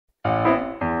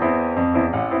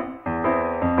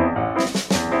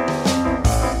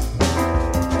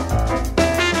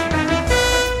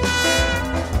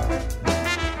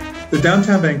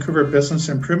Downtown Vancouver Business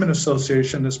Improvement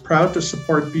Association is proud to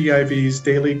support BIV's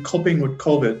daily Coping with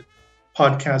COVID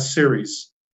podcast series.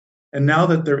 And now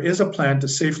that there is a plan to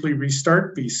safely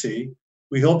restart BC,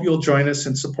 we hope you'll join us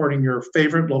in supporting your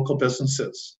favorite local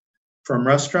businesses. From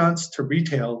restaurants to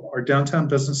retail, our downtown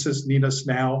businesses need us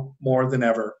now more than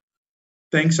ever.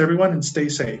 Thanks, everyone, and stay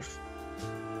safe.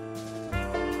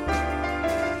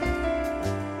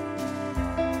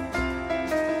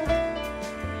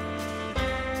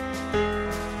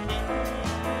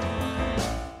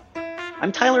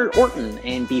 I'm Tyler Orton,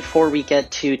 and before we get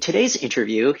to today's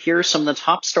interview, here are some of the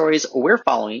top stories we're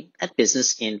following at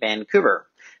Business in Vancouver.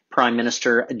 Prime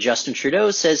Minister Justin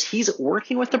Trudeau says he's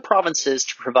working with the provinces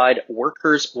to provide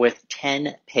workers with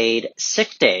 10 paid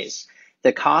sick days.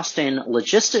 The cost and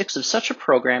logistics of such a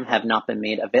program have not been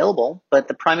made available, but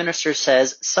the Prime Minister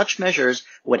says such measures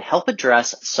would help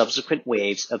address subsequent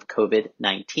waves of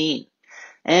COVID-19.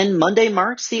 And Monday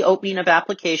marks the opening of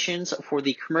applications for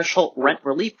the commercial rent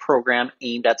relief program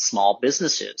aimed at small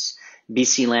businesses.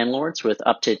 BC landlords with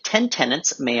up to 10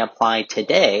 tenants may apply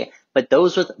today, but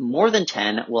those with more than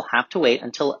 10 will have to wait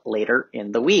until later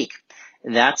in the week.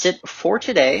 That's it for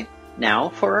today. Now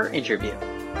for our interview.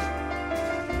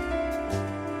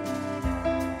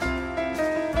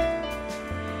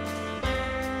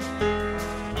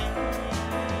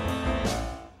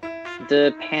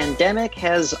 The pandemic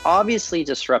has obviously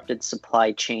disrupted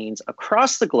supply chains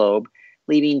across the globe,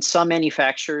 leading some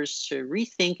manufacturers to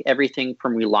rethink everything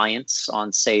from reliance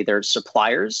on, say, their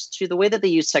suppliers to the way that they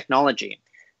use technology.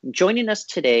 Joining us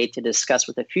today to discuss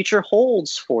what the future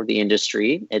holds for the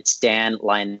industry, it's Dan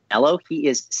Lionello. He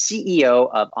is CEO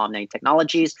of Omni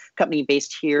Technologies, a company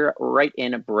based here right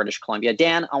in British Columbia.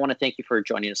 Dan, I want to thank you for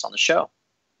joining us on the show.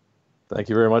 Thank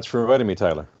you very much for inviting me,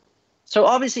 Tyler. So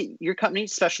obviously, your company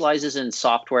specializes in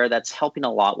software that's helping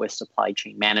a lot with supply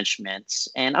chain management.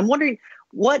 And I'm wondering,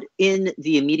 what in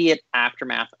the immediate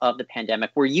aftermath of the pandemic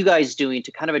were you guys doing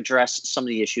to kind of address some of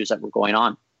the issues that were going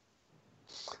on?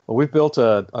 Well, we've built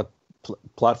a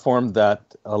platform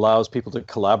that allows people to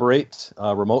collaborate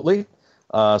remotely.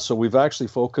 So we've actually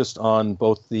focused on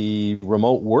both the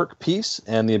remote work piece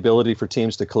and the ability for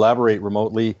teams to collaborate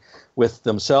remotely with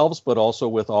themselves, but also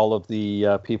with all of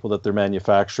the people that they're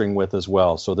manufacturing with as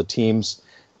well. So the teams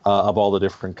of all the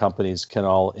different companies can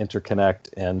all interconnect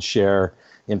and share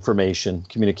information,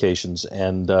 communications,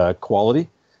 and quality,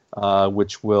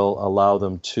 which will allow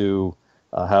them to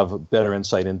have better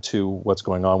insight into what's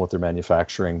going on with their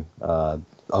manufacturing,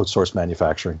 outsourced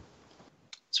manufacturing.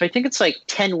 So I think it's like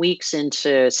 10 weeks since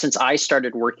I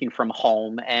started working from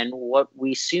home. And what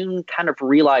we soon kind of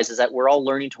realized is that we're all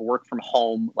learning to work from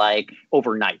home like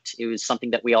overnight. It was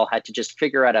something that we all had to just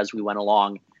figure out as we went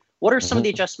along. What are some of the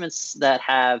adjustments that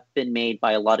have been made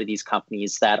by a lot of these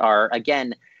companies that are,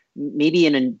 again, maybe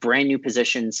in a brand new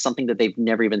position, something that they've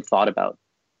never even thought about?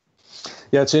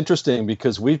 Yeah, it's interesting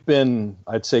because we've been,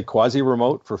 I'd say,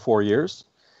 quasi-remote for 4 years.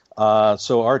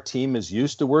 So our team is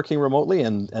used to working remotely,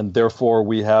 and therefore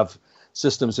we have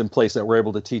systems in place that we're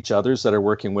able to teach others that are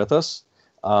working with us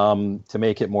to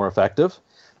make it more effective.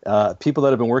 People that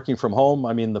have been working from home,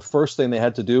 I mean, the first thing they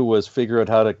had to do was figure out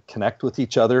how to connect with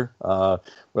each other,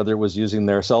 whether it was using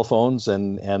their cell phones,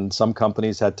 and some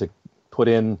companies had to put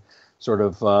in sort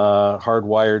of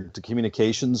hardwired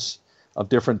communications of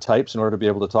different types in order to be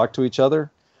able to talk to each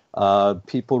other.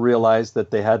 People realized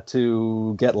that they had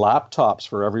to get laptops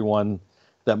for everyone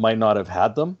that might not have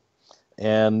had them.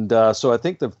 And so I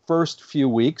think the first few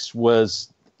weeks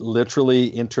was literally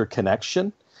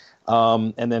interconnection.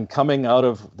 And then coming out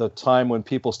of the time when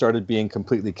people started being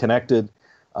completely connected,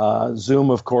 Zoom,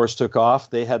 of course, took off.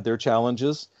 They had their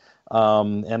challenges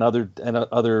and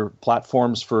other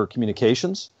platforms for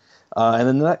communications. And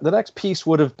then the next piece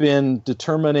would have been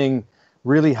determining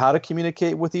really how to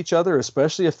communicate with each other,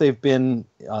 especially if they've been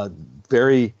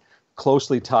very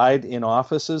closely tied in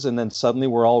offices and then suddenly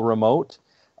we're all remote.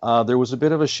 There was a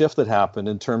bit of a shift that happened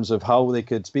in terms of how they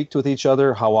could speak with each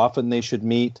other, how often they should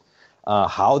meet,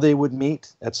 how they would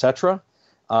meet, etc.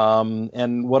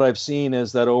 And what I've seen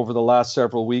is that over the last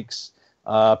several weeks,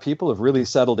 people have really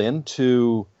settled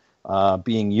into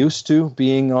being used to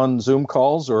being on Zoom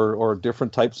calls or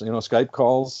different types, Skype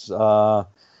calls,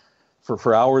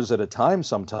 for hours at a time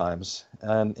sometimes.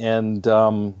 And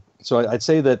so I'd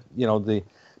say that,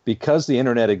 because the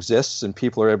internet exists and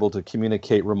people are able to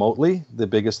communicate remotely, the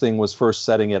biggest thing was first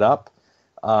setting it up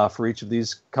for each of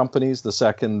these companies. The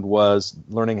second was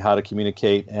learning how to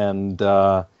communicate and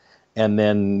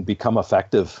then become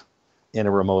effective in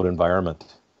a remote environment.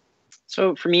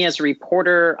 So for me as a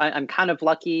reporter, I'm kind of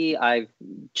lucky. I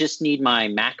just need my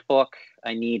MacBook.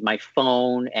 I need my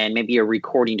phone and maybe a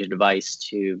recording device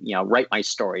to, write my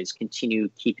stories, continue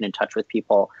keeping in touch with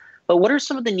people. But what are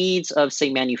some of the needs of, say,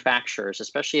 manufacturers,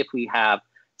 especially if we have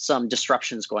some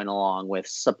disruptions going along with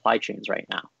supply chains right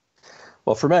now?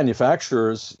 Well, for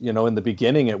manufacturers, in the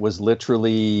beginning, it was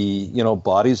literally,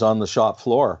 bodies on the shop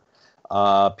floor.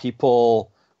 People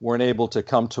weren't able to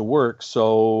come to work.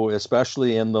 So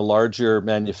especially in the larger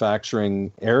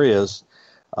manufacturing areas,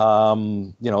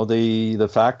 the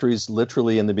factories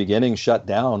literally in the beginning shut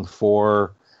down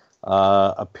for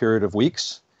a period of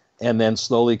weeks and then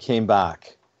slowly came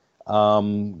back.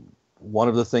 One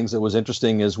of the things that was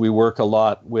interesting is we work a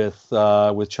lot with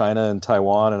China and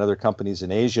Taiwan and other companies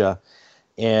in Asia.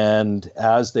 And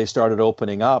as they started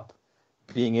opening up,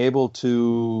 being able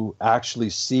to actually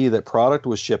see that product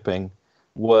was shipping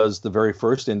was the very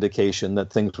first indication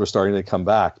that things were starting to come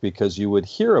back, because you would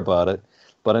hear about it,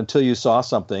 but until you saw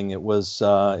something, it was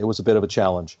a bit of a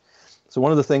challenge. So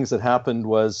one of the things that happened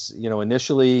was,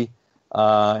 initially,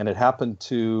 and it happened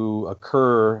to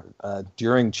occur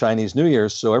during Chinese New Year,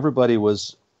 so everybody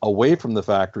was away from the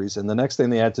factories, and the next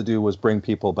thing they had to do was bring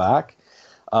people back,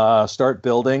 start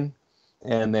building,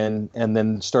 and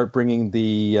then start bringing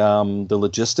the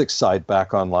logistics side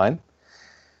back online.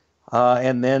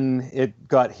 And then it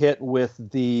got hit with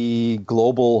the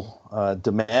global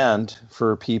demand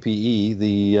for PPE,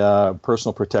 the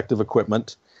personal protective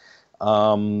equipment,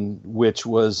 which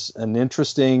was an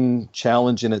interesting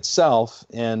challenge in itself.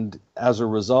 And as a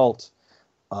result,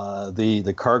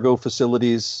 the cargo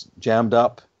facilities jammed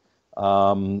up.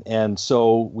 And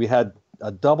so we had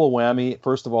a double whammy.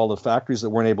 First of all, the factories that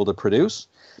weren't able to produce.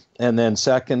 And then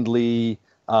secondly,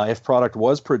 if product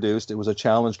was produced, it was a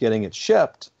challenge getting it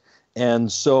shipped.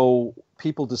 And so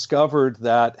people discovered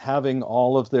that having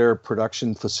all of their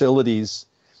production facilities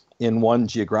in one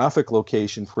geographic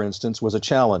location, for instance, was a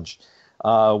challenge,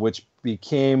 which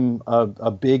became a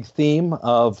big theme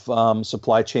of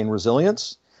supply chain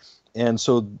resilience. And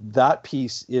so that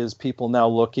piece is people now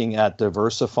looking at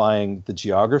diversifying the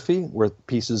geography where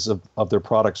pieces of their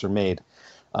products are made,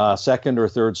 second or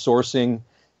third sourcing,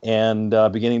 and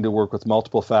beginning to work with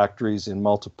multiple factories in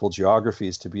multiple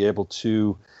geographies to be able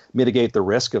to mitigate the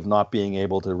risk of not being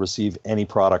able to receive any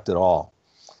product at all.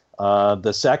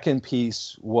 The second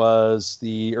piece was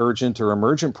the urgent or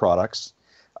emergent products.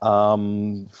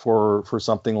 For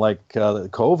something like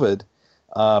COVID,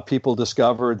 people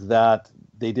discovered that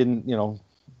they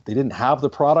didn't have the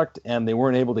product, and they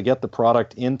weren't able to get the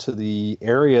product into the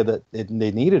area that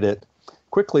they needed it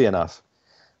quickly enough.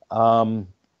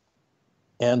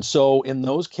 And so in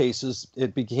those cases,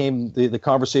 it became the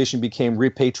conversation became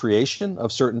repatriation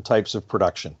of certain types of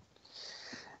production.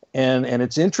 And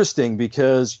it's interesting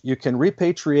because you can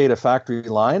repatriate a factory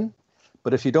line,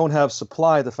 but if you don't have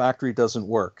supply, the factory doesn't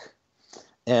work.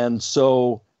 And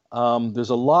so there's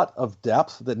a lot of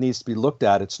depth that needs to be looked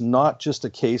at. It's not just a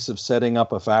case of setting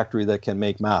up a factory that can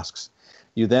make masks.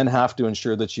 You then have to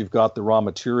ensure that you've got the raw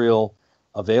material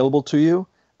available to you.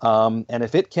 And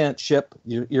if it can't ship,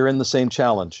 you're in the same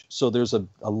challenge. So there's a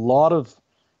lot of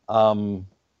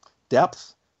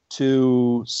depth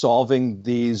to solving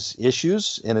these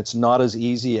issues, and it's not as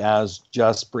easy as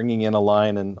just bringing in a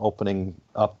line and opening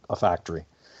up a factory.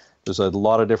 There's a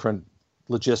lot of different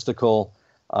logistical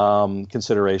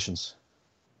considerations.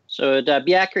 So it'd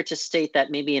be accurate to state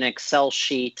that maybe an Excel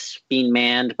sheet being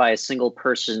manned by a single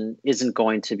person isn't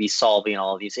going to be solving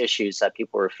all of these issues that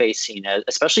people are facing,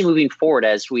 especially moving forward,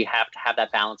 as we have to have that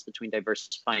balance between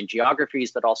diversifying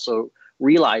geographies, but also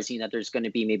realizing that there's going to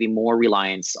be maybe more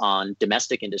reliance on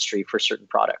domestic industry for certain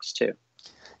products too.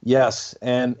 Yes,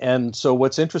 and so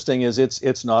what's interesting is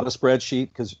it's not a spreadsheet,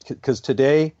 because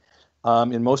today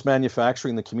in most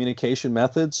manufacturing, the communication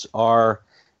methods are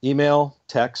email,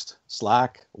 text,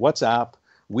 Slack, WhatsApp,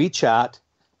 WeChat,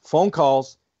 phone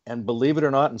calls, and believe it or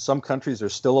not, in some countries,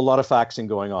 there's still a lot of faxing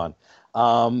going on.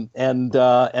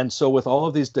 And so with all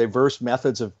of these diverse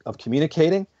methods of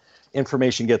communicating,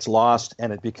 information gets lost,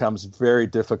 and it becomes very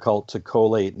difficult to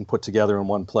collate and put together in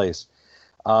one place.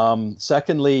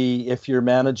 Secondly, if you're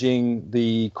managing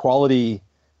the quality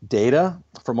data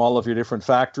from all of your different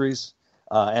factories,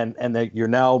 and that you're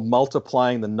now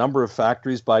multiplying the number of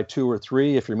factories by 2 or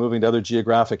 3 if you're moving to other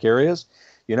geographic areas,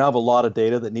 you now have a lot of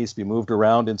data that needs to be moved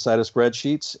around inside of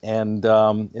spreadsheets, and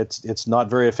it's not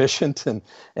very efficient, and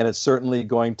it's certainly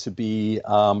going to be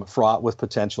fraught with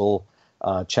potential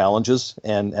challenges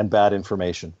and bad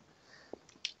information.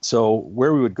 So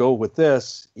where we would go with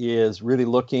this is really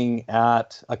looking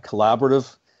at a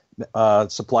collaborative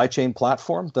supply chain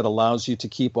platform that allows you to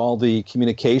keep all the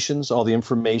communications, all the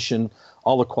information,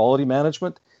 all the quality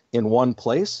management in one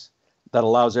place. That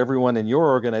allows everyone in your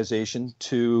organization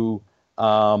to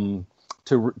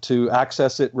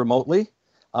access it remotely,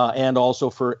 and also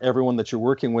for everyone that you're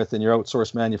working with in your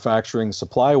outsourced manufacturing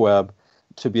supply web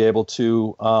to be able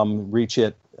to reach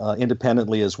it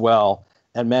independently as well,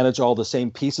 and manage all the same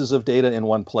pieces of data in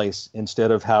one place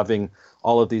instead of having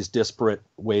all of these disparate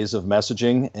ways of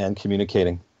messaging and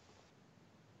communicating.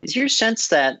 Is your sense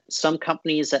that some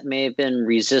companies that may have been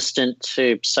resistant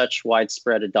to such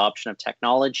widespread adoption of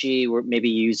technology were maybe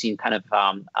using kind of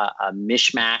a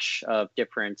mishmash of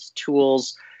different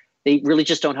tools? They really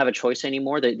just don't have a choice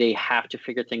anymore. They have to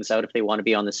figure things out if they want to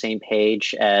be on the same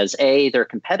page as their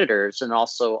competitors and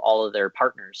also all of their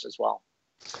partners as well.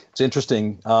 It's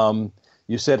interesting.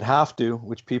 You said have to,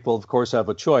 which people, of course, have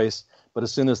a choice. But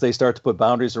as soon as they start to put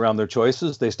boundaries around their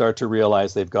choices, they start to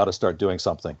realize they've got to start doing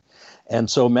something. And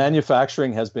so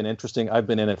manufacturing has been interesting. I've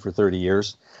been in it for 30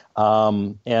 years.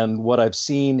 And what I've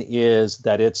seen is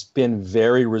that it's been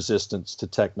very resistant to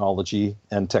technology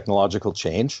and technological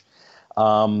change.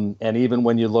 And even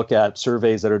when you look at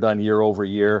surveys that are done year over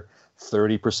year,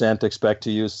 30% expect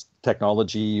to use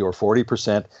technology or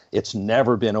 40%. It's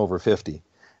never been over 50.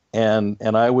 And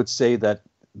I would say that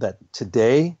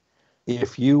today,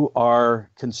 if you are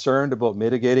concerned about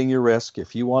mitigating your risk,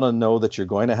 if you want to know that you're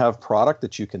going to have product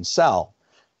that you can sell,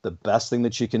 the best thing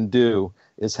that you can do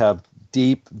is have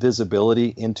deep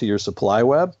visibility into your supply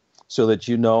web so that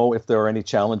you know if there are any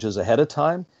challenges ahead of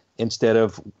time instead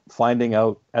of finding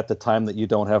out at the time that you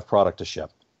don't have product to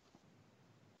ship.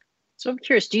 So I'm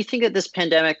curious, do you think that this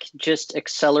pandemic just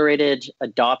accelerated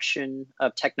adoption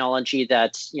of technology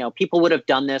that, people would have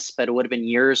done this, but it would have been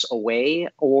years away?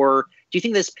 Or do you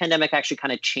think this pandemic actually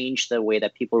kind of changed the way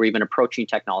that people were even approaching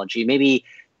technology? Maybe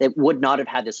it would not have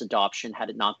had this adoption had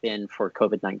it not been for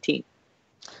COVID-19.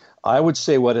 I would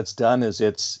say what it's done is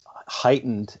it's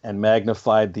heightened and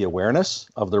magnified the awareness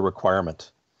of the requirement.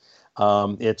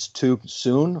 It's too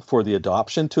soon for the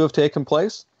adoption to have taken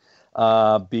place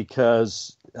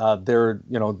because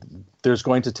there's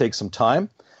going to take some time.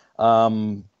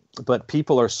 But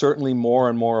people are certainly more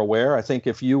and more aware. I think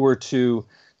if you were to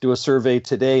do a survey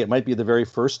today, it might be the very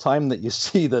first time that you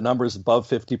see the numbers above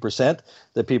 50%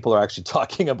 that people are actually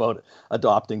talking about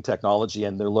adopting technology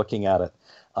and they're looking at it.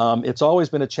 It's always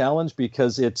been a challenge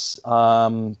because it's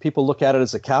people look at it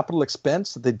as a capital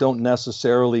expense that they don't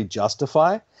necessarily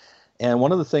justify. And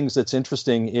one of the things that's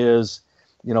interesting is,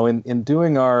 in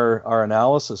doing our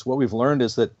analysis, what we've learned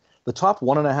is that the top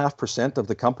 1.5% of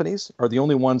the companies are the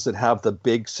only ones that have the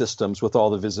big systems with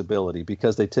all the visibility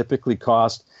because they typically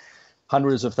cost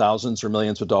hundreds of thousands or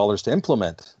millions of dollars to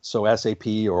implement. So SAP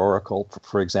or Oracle,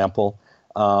 for example,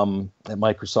 at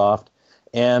Microsoft.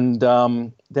 And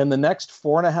then the next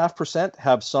 4.5%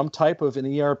 have some type of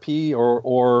an ERP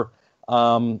or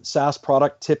SaaS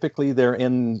product. Typically they're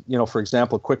in, for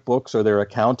example, QuickBooks or their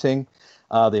accounting.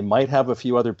 They might have a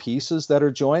few other pieces that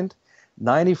are joined.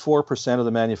 94% of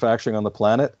the manufacturing on the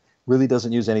planet really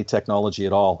doesn't use any technology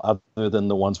at all other than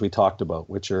the ones we talked about,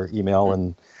 which are email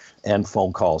and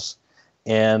phone calls.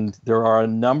 And there are a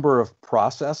number of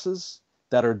processes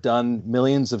that are done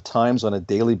millions of times on a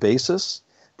daily basis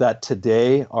that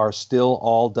today are still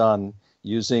all done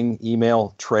using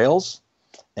email trails.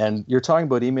 And you're talking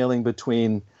about emailing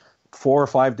between 4 or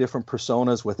 5 different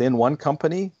personas within one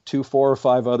company to 4 or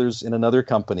 5 others in another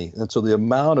company. And so the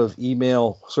amount of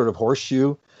email sort of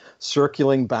horseshoe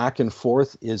circling back and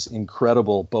forth is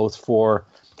incredible, both for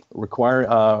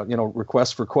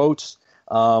requests for quotes,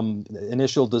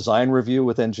 initial design review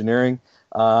with engineering,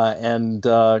 and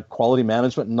quality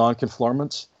management and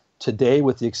non-conformance. Today,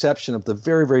 with the exception of the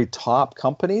very, very top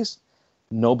companies,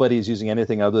 nobody's using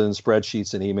anything other than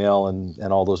spreadsheets and email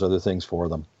and all those other things for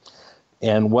them.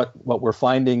 And what we're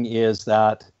finding is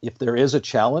that if there is a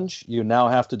challenge, you now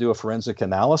have to do a forensic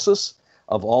analysis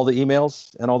of all the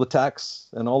emails and all the texts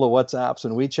and all the WhatsApps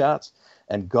and WeChats.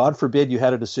 And God forbid you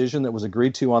had a decision that was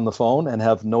agreed to on the phone and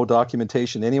have no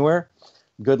documentation anywhere.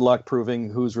 Good luck proving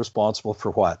who's responsible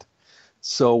for what.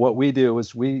 So what we do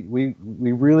is we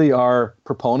really are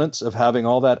proponents of having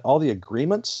all the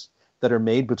agreements that are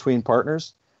made between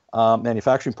partners,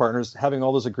 manufacturing partners, having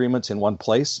all those agreements in one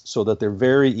place so that they're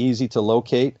very easy to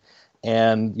locate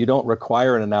and you don't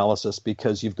require an analysis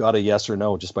because you've got a yes or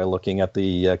no just by looking at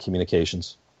the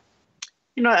communications.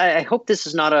 I hope this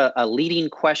is not a leading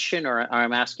question or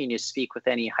I'm asking you to speak with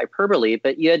any hyperbole,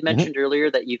 but you had mentioned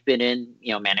earlier that you've been in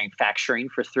manufacturing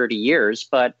for 30 years,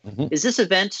 but is this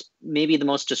event maybe the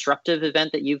most disruptive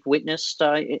event that you've witnessed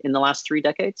in the last 3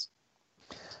 decades?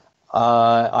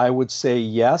 I would say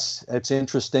yes. It's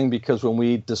interesting because when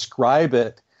we describe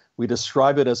it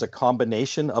as a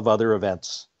combination of other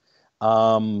events.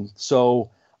 So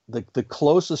the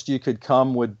closest you could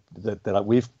come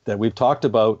that we've talked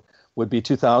about would be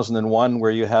 2001,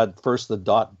 where you had first the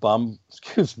top bomb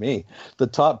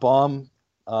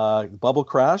bubble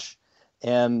crash,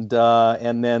 and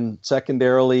then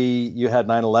secondarily you had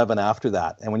 9/11 after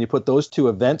that. And when you put those two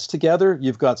events together,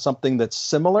 you've got something that's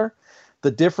similar.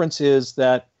 The difference is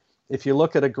that if you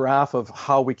look at a graph of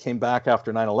how we came back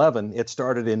after 9/11, it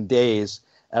started in days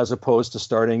as opposed to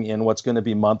starting in what's going to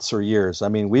be months or years. I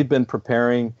mean, we've been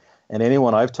preparing, and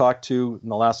anyone I've talked to in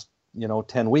the last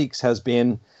 10 weeks has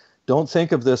been, don't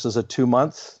think of this as a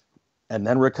 2-month and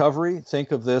then recovery.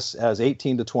 Think of this as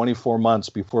 18 to 24 months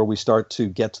before we start to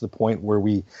get to the point where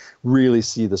we really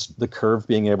see the curve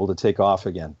being able to take off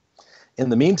again. In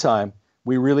the meantime,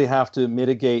 we really have to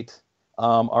mitigate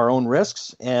our own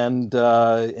risks and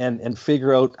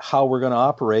figure out how we're going to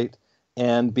operate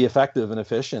and be effective and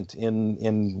efficient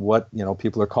in what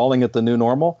people are calling it the new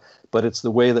normal, but it's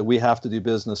the way that we have to do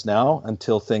business now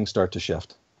until things start to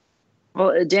shift.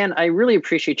 Well, Dan, I really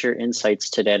appreciate your insights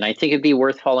today, and I think it'd be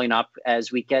worth following up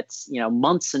as we get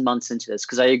months and months into this,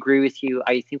 because I agree with you.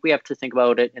 I think we have to think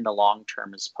about it in the long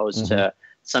term as opposed to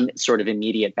some sort of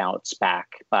immediate bounce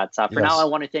back. But for now, I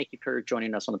want to thank you for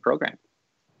joining us on the program.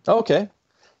 Okay.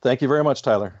 Thank you very much,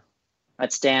 Tyler.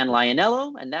 That's Dan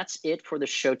Lionello, and that's it for the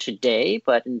show today.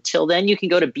 But until then, you can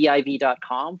go to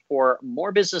BIV.com for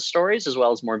more business stories, as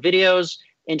well as more videos,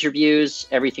 interviews,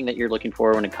 everything that you're looking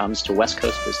for when it comes to West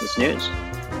Coast business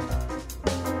news.